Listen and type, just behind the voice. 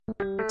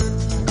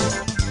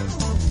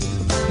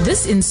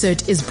This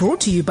insert is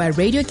brought to you by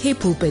Radio K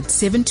Pulpit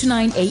 7 to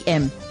 9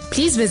 a.m.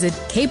 Please visit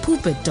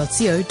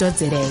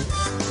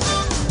kpulpit.co.za.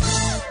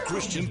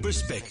 Christian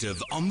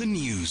perspective on the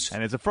news.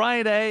 And it's a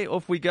Friday.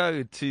 Off we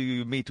go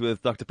to meet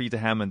with Dr. Peter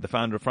Hammond, the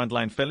founder of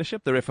Frontline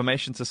Fellowship, the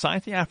Reformation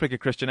Society, Africa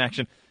Christian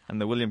Action, and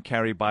the William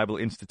Carey Bible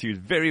Institute.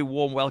 Very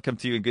warm welcome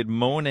to you and good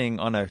morning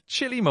on a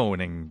chilly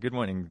morning. Good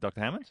morning,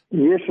 Dr. Hammond.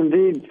 Yes,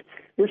 indeed.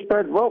 Yes,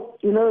 Brad. Well,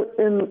 in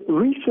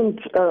recent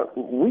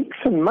weeks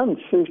and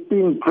months, there's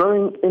been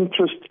growing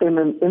interest in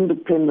an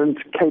independent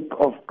Cape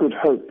of Good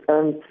Hope.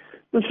 And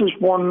this is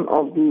one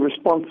of the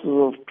responses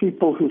of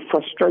people who are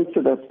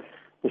frustrated at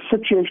the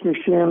situation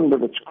we see in,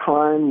 whether it's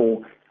crime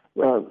or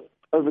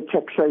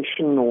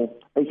overtaxation or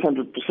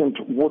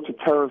 800% water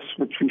tariffs,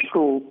 which we're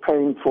still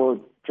paying for a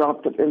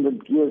drought that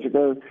ended years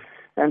ago,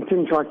 and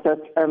things like that.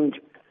 And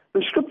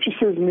the scripture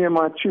says in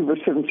Nehemiah 2, verse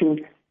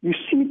 17, you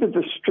see the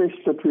distress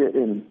that we are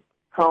in,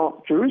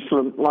 how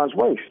Jerusalem lies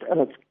waste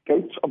and its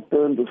gates are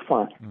burned with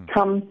fire.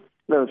 Come,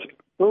 let us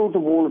build the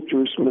wall of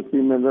Jerusalem that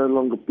we may no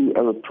longer be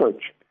a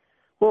reproach.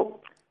 Well,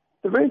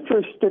 the very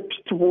first steps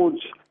towards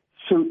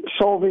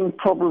solving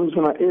problems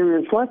in our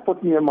areas, like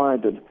what Nehemiah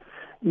did.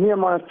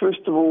 Nehemiah, first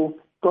of all,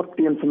 got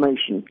the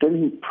information,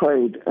 then he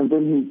prayed, and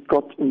then he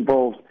got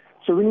involved.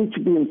 So we need to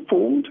be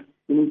informed,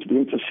 we need to be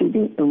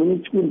interceding, and we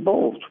need to be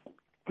involved.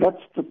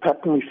 That's the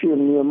pattern we see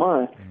in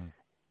Nehemiah.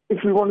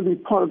 If we want to be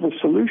part of the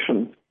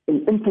solution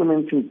in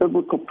implementing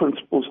biblical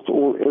principles to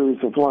all areas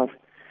of life,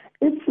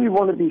 if we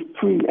want to be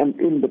free and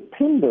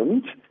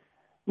independent,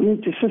 we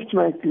need to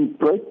systematically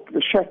break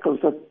the shackles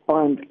that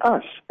bind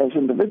us as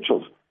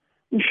individuals.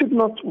 We should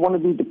not want to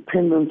be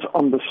dependent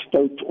on the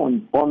state,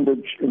 on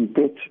bondage, in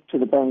debt to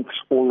the banks,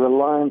 or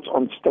reliant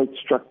on state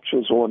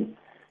structures, or on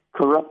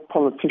corrupt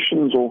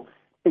politicians, or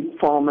big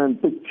pharma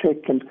and big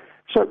tech. And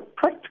so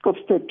practical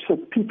steps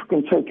that people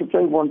can take if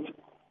they want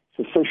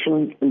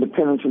secession,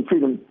 independence, and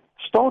freedom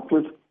start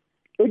with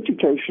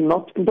education,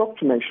 not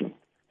indoctrination.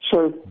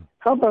 So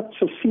how about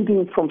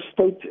seceding from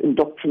state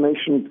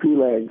indoctrination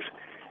gulags?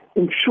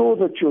 Ensure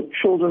that your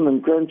children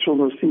and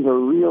grandchildren receive a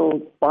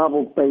real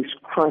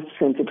Bible-based,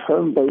 Christ-centered,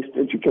 home-based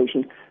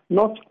education,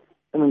 not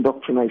an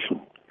indoctrination.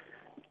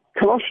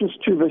 Colossians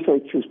 2 verse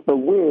 8 says,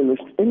 beware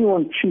lest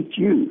anyone cheat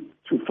you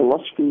through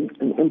philosophy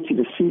and empty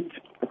deceit,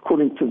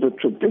 according to the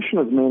tradition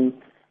of men,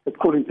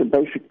 according to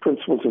basic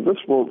principles of this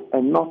world,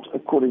 and not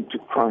according to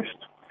Christ.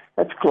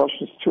 That's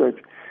Colossians 2:8.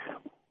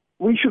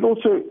 We should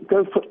also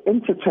go for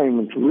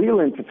entertainment, real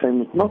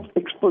entertainment, not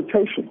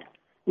exploitation.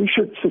 We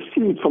should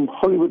secede from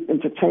Hollywood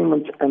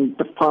entertainment and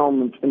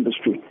defilement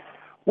industry.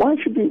 Why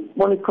should we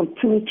want to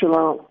continue to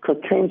allow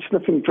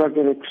cocaine-sniffing drug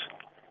addicts,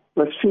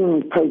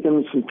 blaspheming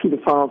pagans and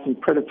pedophiles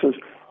and predators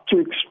to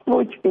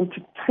exploit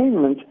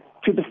entertainment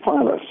to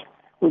defile us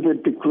with their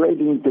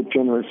degrading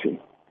degeneracy?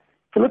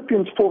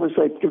 Philippians 4 verse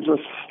 8 gives us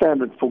a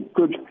standard for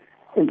good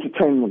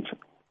entertainment.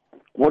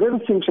 Whatever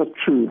things are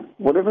true,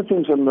 whatever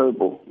things are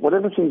noble,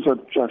 whatever things are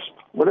just,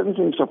 whatever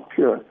things are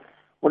pure,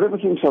 whatever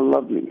things are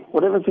lovely,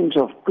 whatever things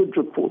are of good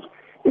report,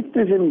 if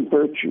there's any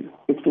virtue,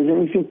 if there's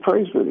anything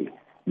praiseworthy,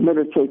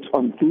 meditate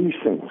on these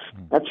things.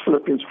 That's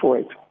Philippians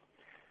 4:8.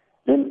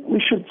 Then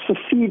we should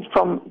secede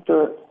from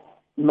the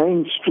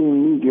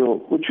mainstream media,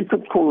 which we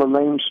could call the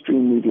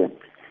mainstream media.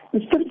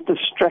 Instead of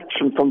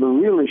distraction from the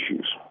real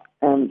issues,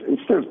 and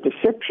instead of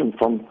deception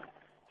from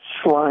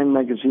Slime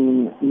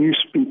Magazine,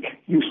 Newspeak,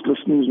 Useless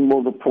News and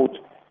World Report,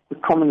 the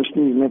Communist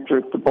News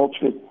Network, the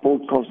Bolshevik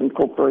Broadcasting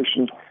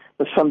Corporation,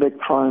 the Sunday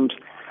Crimes,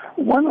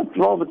 why not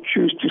rather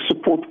choose to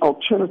support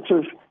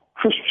alternative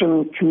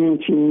Christian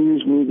community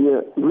news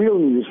media, real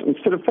news,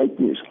 instead of fake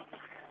news?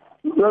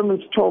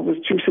 Romans 12 verse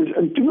 2 says,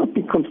 and do not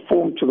be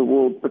conformed to the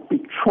world, but be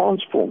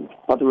transformed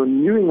by the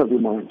renewing of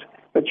your mind,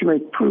 that you may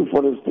prove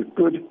what is the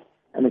good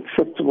and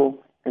acceptable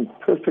and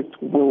perfect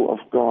will of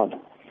God.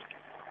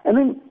 And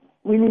then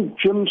we need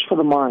gyms for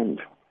the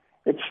mind.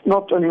 It's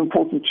not only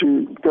important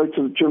to go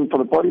to the gym for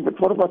the body, but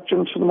what about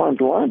gyms for the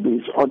mind?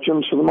 Libraries are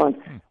gyms for the mind.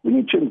 We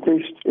need to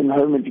invest in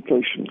home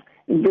education,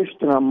 invest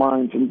in our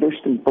minds,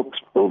 invest in books,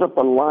 build up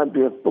a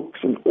library of books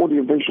and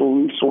audiovisual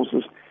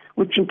resources,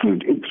 which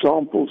include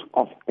examples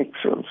of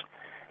excellence,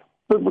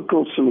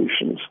 biblical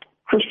solutions,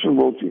 Christian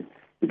worldview.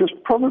 Because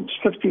Proverbs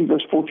 15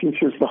 verse 14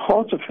 says, the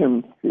heart of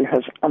him who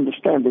has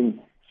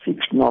understanding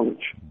seeks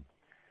knowledge.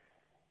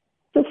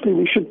 Fifthly,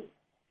 we should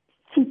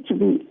seek to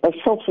be as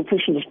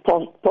self-sufficient as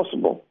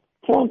possible.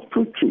 Plant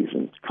fruit trees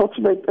and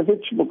cultivate a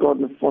vegetable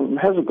garden if one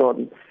has a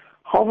garden.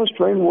 Harvest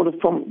rainwater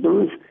from the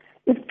roof.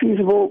 If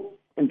feasible,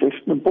 invest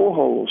in a borehole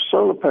or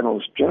solar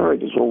panels,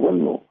 generators or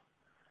windmill.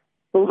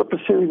 Build up a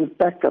series of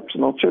backups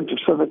and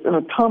alternatives so that in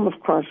a time of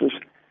crisis,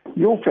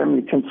 your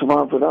family can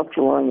survive without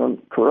relying on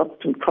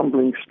corrupt and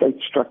crumbling state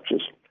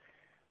structures.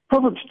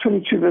 Proverbs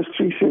 22 verse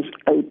 3 says,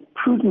 a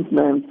prudent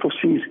man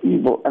foresees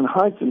evil and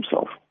hides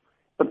himself,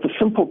 but the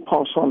simple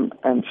pass on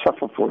and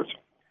suffer for it.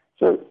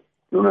 So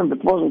remember,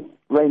 it wasn't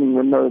raining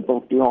when Noah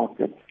built the ark.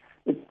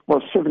 It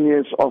was 7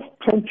 years of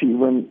plenty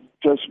when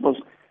Joseph was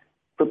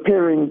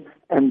preparing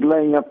and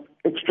laying up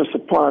extra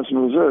supplies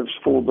and reserves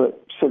for the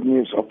 7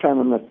 years of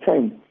famine that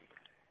came.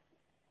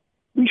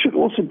 We should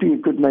also be a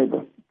good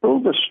neighbor,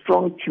 build a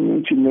strong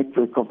community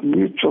network of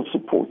mutual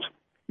support,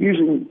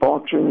 using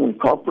bartering and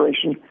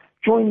cooperation.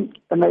 Join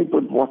a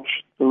neighborhood watch,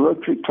 the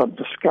Rotary Club,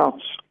 the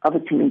Scouts, other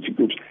community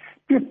groups.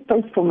 Be a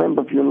faithful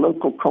member of your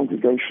local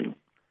congregation,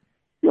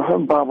 your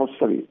home Bible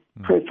study,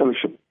 prayer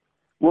fellowship,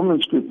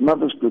 women's group,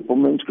 mother's group, or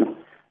men's group.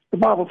 The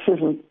Bible says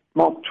in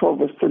Mark 12,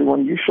 verse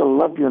 31, you shall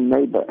love your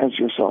neighbor as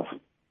yourself.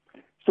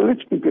 So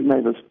let's be good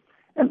neighbors.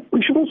 And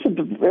we should also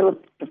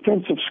develop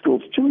defensive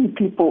skills. Too many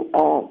people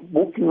are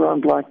walking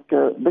around like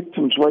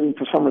victims waiting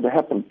for something to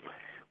happen.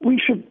 We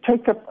should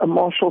take up a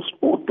martial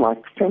sport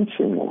like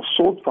fencing or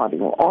sword fighting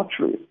or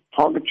archery,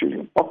 target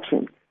shooting,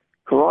 boxing,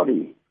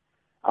 karate.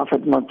 I've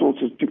had my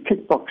daughters do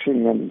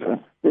kickboxing, and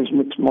there's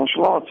mixed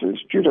martial arts,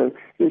 there's judo.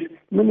 There's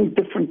many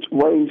different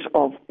ways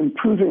of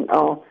improving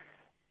our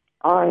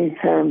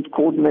eye-hand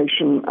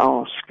coordination,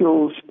 our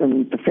skills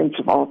in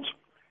defensive arts.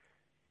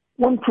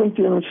 1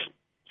 Corinthians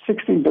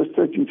 16 verse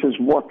 13 says,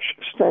 watch,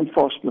 stand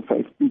fast in the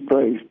faith, be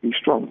brave, be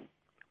strong.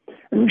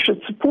 And we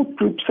should support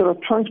groups that are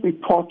trying to be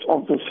part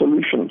of the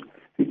solution,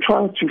 who are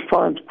trying to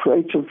find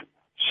creative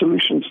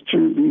solutions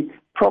to the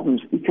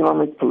problems,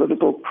 economic,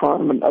 political,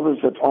 crime, and others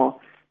that are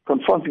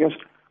confronting us.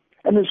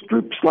 And there's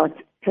groups like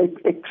Cape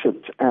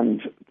Exit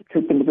and the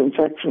Cape Independence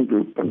Action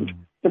Group and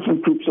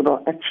different groups that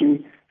are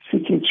actually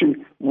seeking to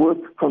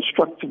work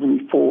constructively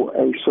for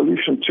a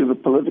solution to the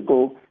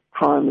political,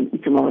 crime, and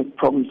economic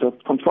problems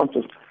that confront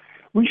us.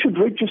 We should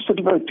register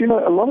to vote. You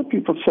know, a lot of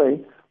people say,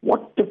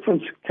 what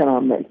difference can I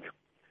make?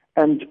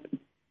 And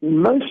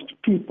most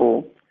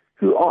people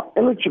who are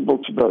eligible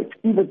to vote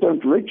either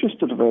don't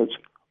register to vote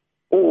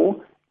or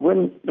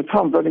when the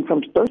time of voting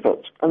comes, don't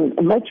vote. I mean,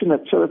 imagine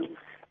that, so that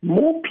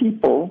more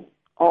people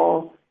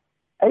are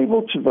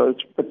able to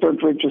vote but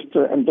don't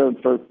register and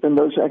don't vote than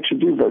those who actually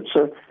do vote.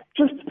 So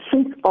just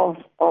think of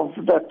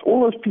that.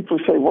 All those people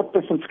say, what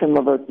difference can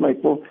my vote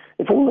make? Well,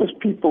 if all those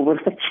people would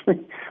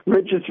actually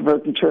register to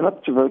vote and turn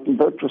up to vote and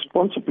vote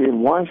responsibly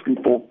and wisely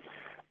for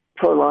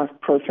pro-life,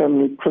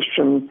 pro-family,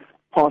 Christian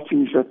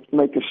parties that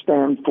make a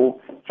stand for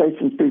faith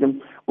and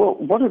freedom, well,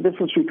 what a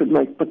difference we could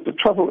make. But the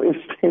trouble is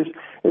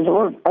there's a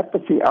lot of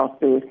apathy out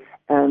there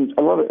and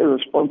a lot of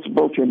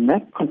irresponsibility, and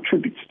that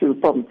contributes to the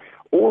problem.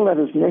 All that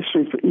is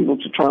necessary for evil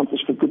to triumph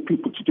is for good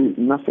people to do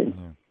nothing.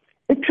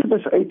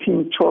 Exodus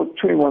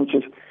 18:12-21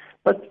 says,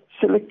 but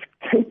select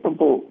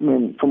capable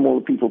men from all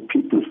the people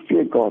who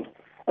fear God,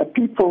 a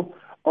people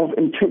of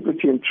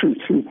integrity and truth,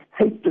 who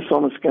hate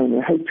dishonest gain,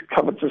 who hate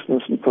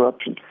covetousness and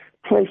corruption.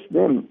 Place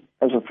them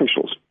as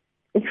officials.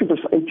 Exodus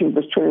 18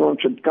 verse 21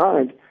 should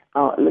guide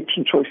our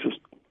election choices.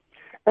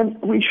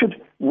 And we should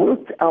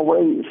work our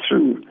way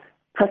through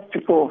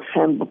practical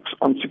handbooks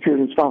on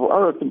security and survival. I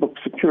wrote the book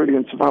Security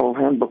and Survival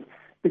Handbook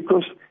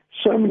because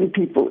so many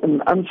people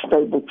in an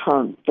unstable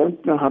time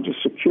don't know how to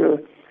secure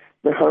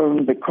their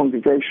home, their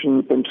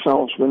congregation,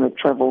 themselves when they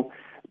travel,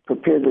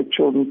 prepare their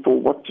children for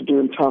what to do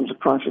in times of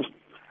crisis.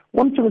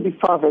 1 Timothy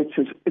 5:8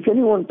 says, if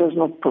anyone does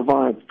not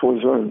provide for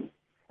his own,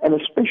 and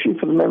especially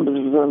for the members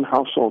of his own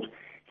household,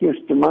 he has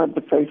denied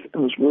the faith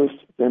and is worse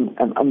than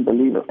an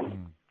unbeliever.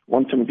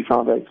 1 Timothy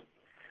 5:8.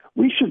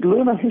 We should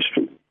learn our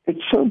history.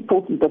 It's so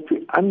important that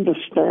we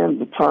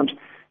understand the times.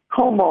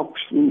 Karl Marx,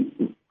 the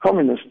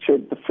communist,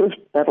 said the first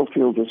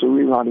battlefield was a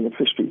rewriting of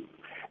history.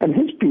 And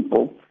his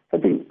people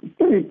have been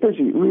very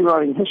busy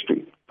rewriting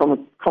history from a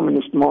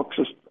communist,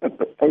 Marxist,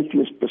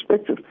 atheist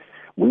perspective.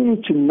 We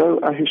need to know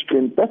our history,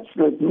 and that's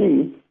led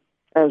me,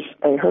 as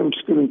a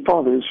homeschooling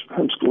father who's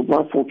homeschooled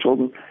my 4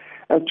 children,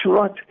 to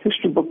write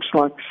history books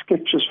like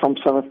Sketches from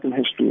South African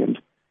History and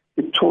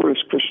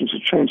Victorious Christians Who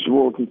Changed the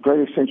World and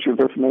Greatest Century of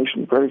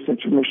Reformation, Greatest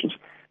Century of Missions.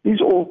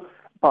 These are all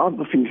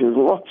biographies. There's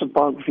lots of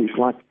biographies,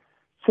 like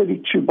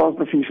 32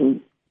 biographies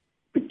in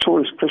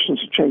Victorious Christians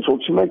Who Changed the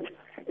World. To make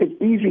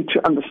it easy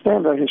to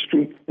understand our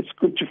history, it's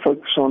good to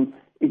focus on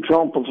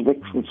examples of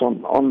excellence,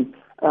 on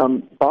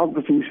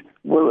biographies,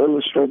 well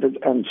illustrated,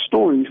 and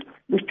stories.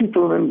 These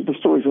people remember the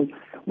stories. And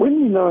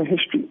when we know our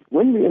history,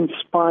 when we're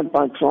inspired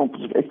by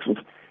examples of excellence,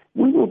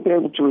 we will be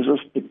able to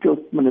resist the guilt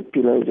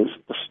manipulators,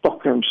 the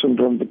Stockholm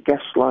Syndrome, the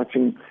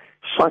gaslighting,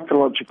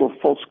 psychological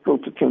false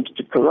guilt attempts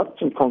to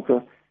corrupt and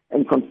conquer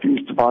and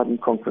confuse, divide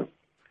and conquer.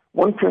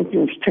 1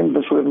 Corinthians 10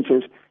 verse 11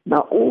 says,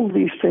 now all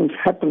these things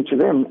happen to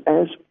them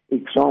as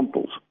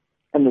examples,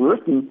 and they're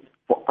written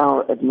for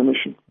our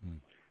admonition.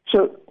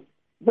 So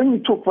when we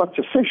talk about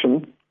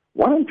secession,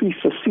 why don't we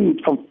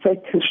secede from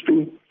fake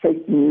history,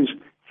 fake news,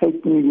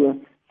 fake media,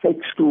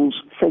 fake schools,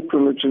 fake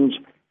religions,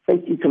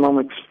 fake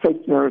economics,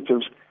 fake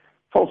narratives,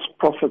 false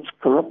prophets,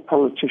 corrupt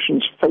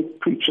politicians, fake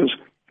preachers,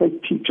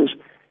 fake teachers,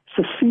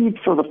 secede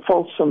from the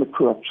false and the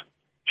corrupt.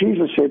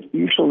 Jesus said,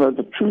 you shall know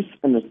the truth,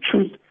 and the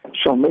truth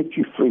shall make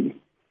you free.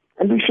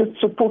 And we should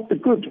support the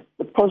good,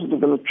 the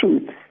positive, and the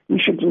true. We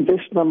should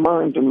invest in our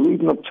mind and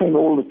read and obtain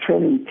all the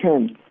training we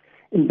can.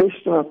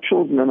 Invest in our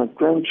children and our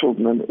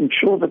grandchildren and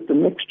ensure that the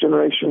next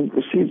generation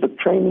receives the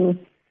training,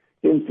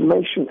 the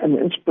information, and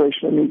the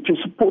inspiration they need to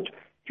support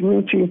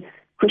community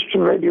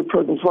Christian radio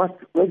programs like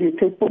Radio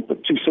Cape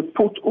Pulpit to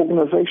support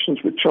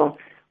organizations which are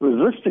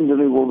resisting the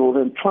New World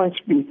Order and trying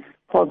to be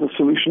part of the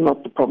solution,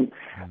 not the problem.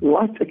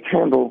 Light a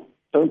candle,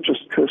 don't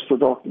just curse the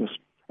darkness.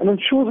 And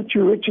ensure that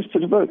you register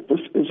to vote. This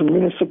is a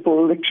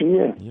municipal election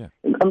year. Yeah.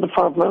 In under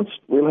 5 months,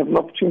 we'll have an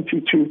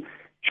opportunity to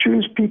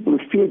choose people who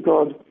fear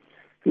God,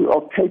 who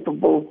are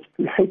capable,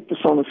 who hate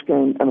dishonest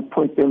gain, and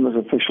appoint them as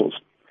officials.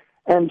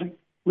 And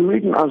we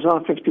read in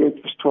Isaiah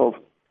 58, verse 12,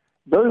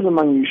 those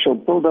among you shall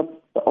build up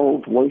the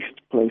old waste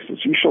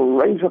places. You shall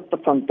raise up the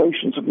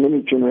foundations of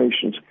many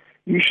generations.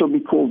 You shall be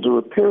called the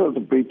repairer of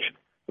the breach,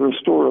 the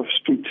restorer of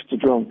streets to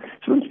dwell in.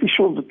 So let's be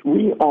sure that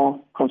we are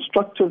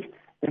constructive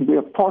and we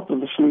are part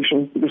of the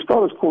solution, because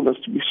God has called us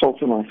to be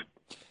salt and light.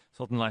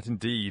 Salt and light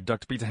indeed.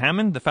 Dr. Peter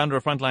Hammond, the founder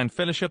of Frontline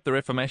Fellowship, the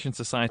Reformation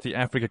Society,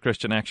 Africa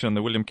Christian Action, and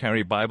the William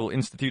Carey Bible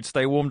Institute.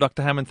 Stay warm,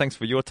 Dr. Hammond. Thanks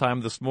for your time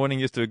this morning.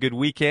 Just a good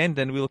weekend,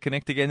 and we'll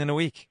connect again in a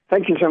week.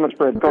 Thank you so much,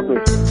 Brad. God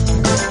bless.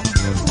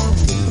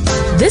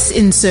 This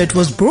insert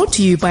was brought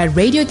to you by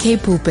Radio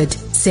Cape Pulpit,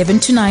 7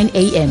 to 9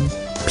 a.m.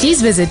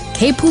 Please visit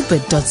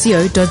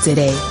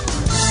kpulpit.co.za.